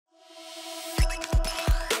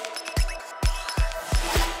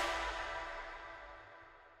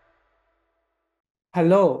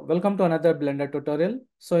Hello, welcome to another Blender tutorial.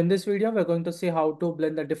 So in this video, we're going to see how to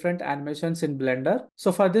blend the different animations in Blender.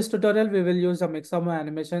 So for this tutorial, we will use the Mixamo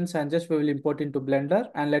animations and just we will import into Blender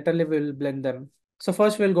and laterally we will blend them. So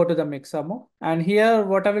first we'll go to the Mixamo, and here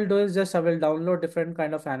what I will do is just I will download different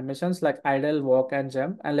kind of animations like idle, walk and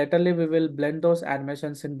jump, and laterally we will blend those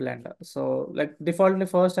animations in Blender. So like defaultly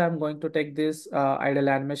first I'm going to take this idle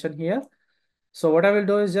animation here. So what I will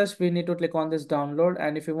do is just we need to click on this download,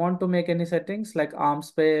 and if you want to make any settings like arm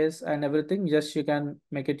space and everything, just you can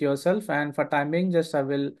make it yourself. And for timing, just I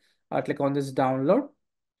will click on this download,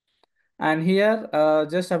 and here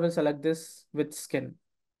just I will select this with skin,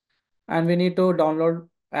 and we need to download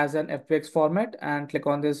as an FBX format and click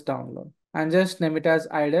on this download and just name it as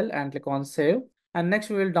idle and click on save. And next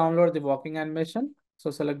we will download the walking animation.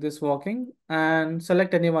 So select this walking and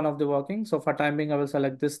select any one of the walking. So for timing, I will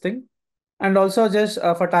select this thing. And also just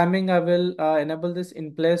for timing, I will enable this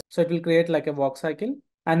in place. So it will create like a walk cycle.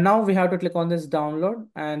 And now we have to click on this download,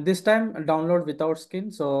 and this time download without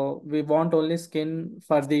skin. So we want only skin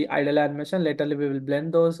for the idle animation. Laterly, we will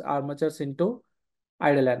blend those armatures into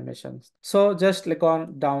idle animations. So just click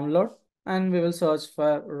on download and we will search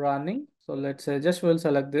for running. So let's say just we'll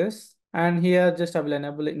select this, and here just I will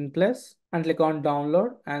enable it in place and click on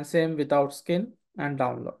download, and same without skin and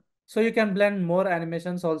download. So you can blend more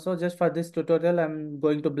animations also. Just for this tutorial, I'm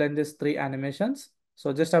going to blend these 3 animations.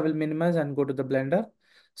 So just I will minimize and go to the Blender.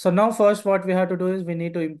 So now first what we have to do is we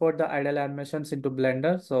need to import the idle animations into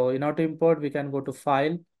Blender. So in order to import, we can go to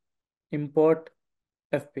File, Import,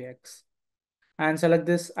 FBX, and select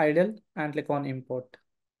this idle and click on import.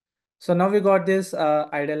 So now we got this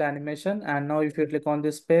idle animation, and now if you click on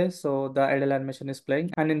this space, so the idle animation is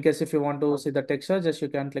playing. And in case if you want to see the texture, just you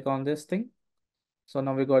can click on this thing. So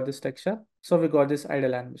now we got this texture. So we got this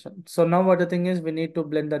idle animation. So now what the thing is, we need to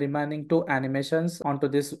blend the remaining 2 animations onto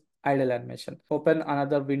this idle animation. Open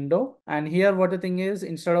another window, and here what the thing is,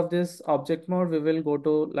 instead of this object mode, we will go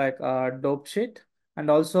to like a dope sheet, and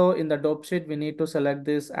also in the dope sheet we need to select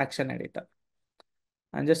this action editor,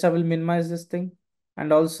 and just I will minimize this thing.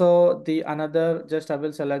 And also the another, just I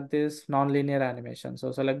will select this non-linear animation.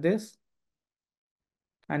 So select this,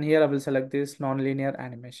 and here I will select this non-linear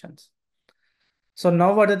animations. So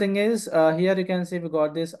now what the thing is, here you can see we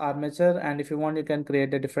got this armature, and if you want, you can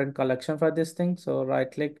create a different collection for this thing. So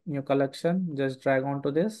right click, new collection, just drag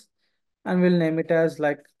onto this, and we'll name it as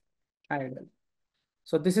like idle.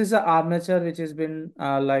 So this is the armature which has been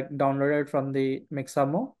like downloaded from the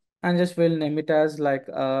Mixamo, and just we'll name it as like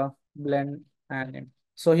blend anim.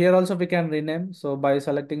 So here also we can rename. So by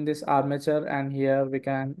selecting this armature, and here we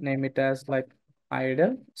can name it as like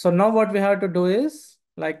idle. So now what we have to do is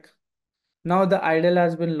like now the idle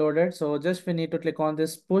has been loaded. So just we need to click on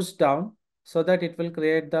this push down so that it will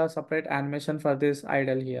create the separate animation for this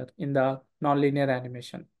idle here in the nonlinear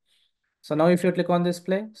animation. So now if you click on this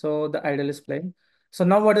play, so the idle is playing. So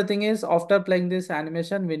now what the thing is, after playing this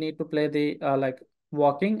animation, we need to play the like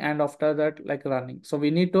walking, and after that like running. So we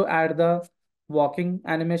need to add the walking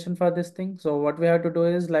animation for this thing. So what we have to do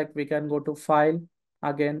is like we can go to file,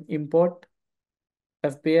 again import,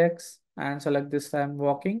 FBX, and select this time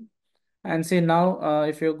walking. And see now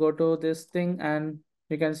if you go to this thing, and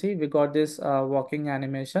you can see we got this walking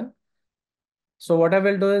animation. So what I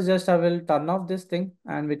will do is just I will turn off this thing,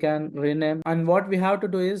 and we can rename. And what we have to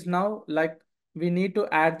do is now like we need to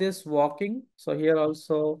add this walking. So here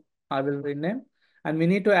also I will rename, and we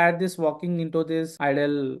need to add this walking into this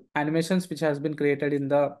idle animations which has been created in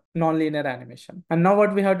the non-linear animation. And now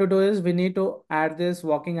what we have to do is we need to add this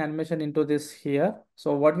walking animation into this here.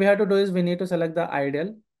 So what we have to do is we need to select the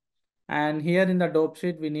idle, and here in the dope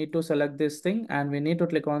sheet, we need to select this thing, and we need to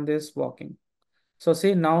click on this walking. So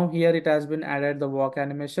see now here it has been added the walk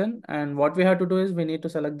animation. And what we have to do is we need to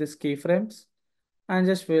select this keyframes, and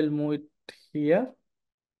just we'll move it here.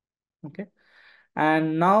 Okay.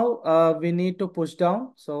 And now we need to push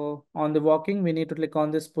down. So on the walking, we need to click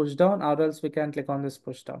on this push down, or else we can click on this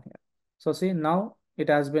push down here. So see now it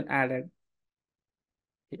has been added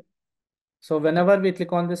here. So whenever we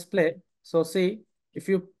click on this play, so see, if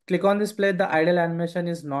you click on this play, the idle animation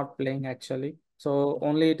is not playing actually. So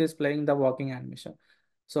only it is playing the walking animation.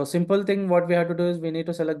 So simple thing, what we have to do is we need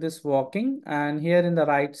to select this walking, and here in the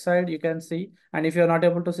right side, you can see, and if you're not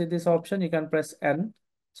able to see this option, you can press N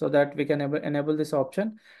so that we can enable this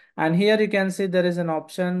option. And here you can see there is an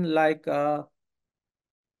option like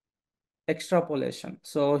extrapolation.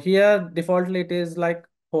 So here defaultly it is like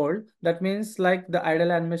hold. That means like the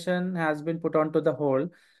idle animation has been put onto the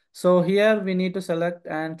hold. So here we need to select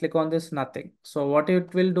and click on this nothing. So what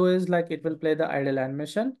it will do is like it will play the idle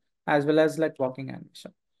animation as well as like walking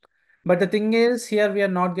animation. But the thing is, here we are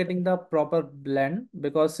not getting the proper blend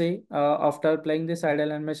because see, after playing this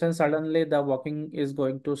idle animation, suddenly the walking is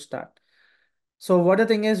going to start. So what the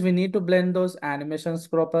thing is, we need to blend those animations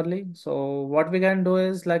properly. So what we can do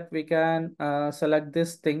is like we can select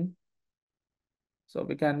this thing. So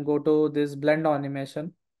we can go to this blend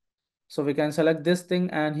animation. So we can select this thing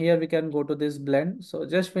and here we can go to this blend. So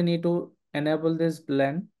just we need to enable this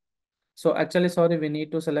blend. So actually, sorry, we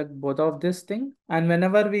need to select both of this thing. And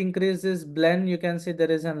whenever we increase this blend, you can see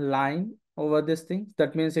there is a line over this thing.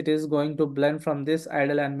 That means it is going to blend from this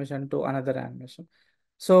idle animation to another animation.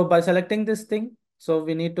 So by selecting this thing, so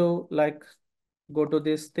we need to like go to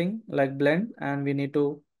this thing like blend and we need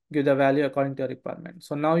to give the value according to your requirement.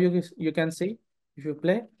 So now you can see if you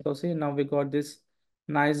play, so see now we got this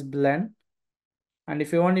nice blend. And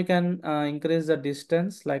if you want, you can increase the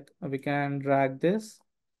distance, like we can drag this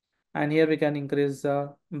and here we can increase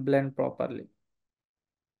the blend properly.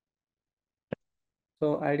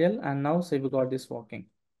 So ideal. And now see we got this walking.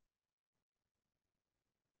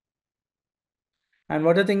 And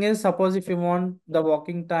what the thing is, suppose if you want the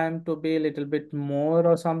walking time to be a little bit more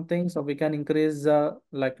or something, so we can increase the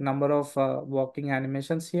like number of walking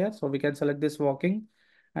animations here. So we can select this walking.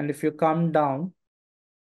 And if you come down,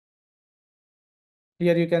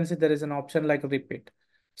 here you can see there is an option like repeat.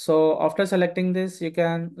 So after selecting this, you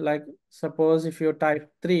can like suppose if you type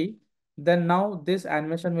 3, then now this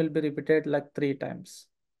animation will be repeated like 3 times.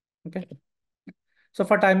 Okay. So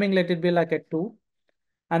for timing, let it be like a 2.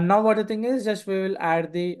 And now what the thing is, just we will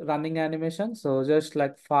add the running animation. So just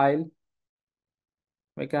like file,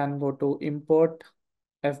 we can go to import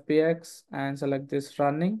FBX and select this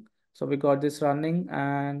running. So we got this running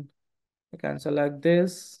and we can select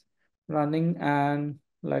this running and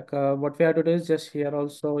like what we have to do is just here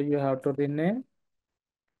also you have to rename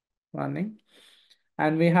running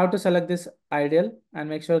and we have to select this ideal and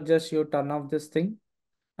make sure just you turn off this thing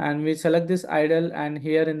and we select this idle and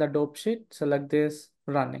here in the dope sheet select this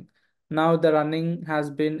running. Now the running has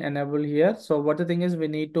been enabled here. So what the thing is, we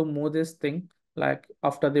need to move this thing like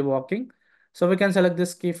after the walking. So we can select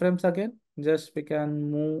this keyframes again, just we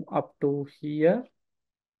can move up to here,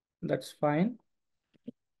 that's fine.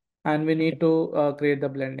 And we need to create the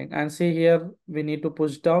blending and see here we need to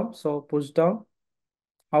push down, so push down.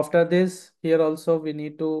 After this here also we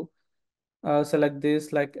need to select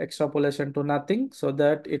this like extrapolation to nothing so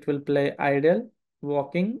that it will play idle,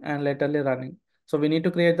 walking and laterally running. So we need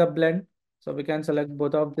to create the blend. So we can select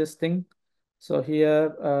both of this thing. So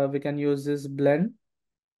here we can use this blend.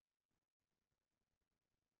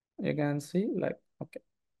 You can see like, okay.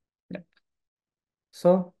 Yeah.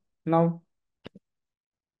 So now,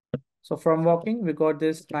 so from walking, we got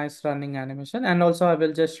this nice running animation. And also I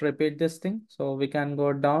will just repeat this thing. So we can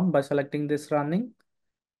go down by selecting this running.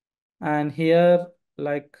 And here,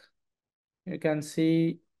 like you can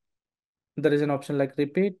see there is an option like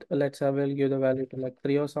repeat. Let's I will give the value to like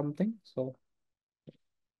 3 or something. So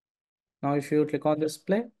now if you click on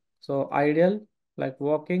display, so ideal, like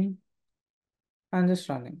walking and just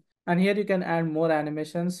running. And here you can add more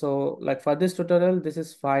animations. So like for this tutorial, this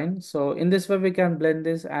is fine. So in this way, we can blend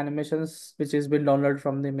these animations, which has been downloaded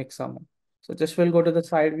from the Mixamo. So just we'll go to the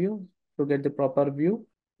side view to get the proper view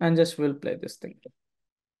and just we'll play this thing.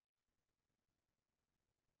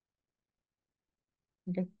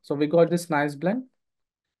 Okay. So we got this nice blend.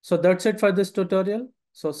 So that's it for this tutorial.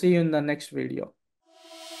 So see you in the next video.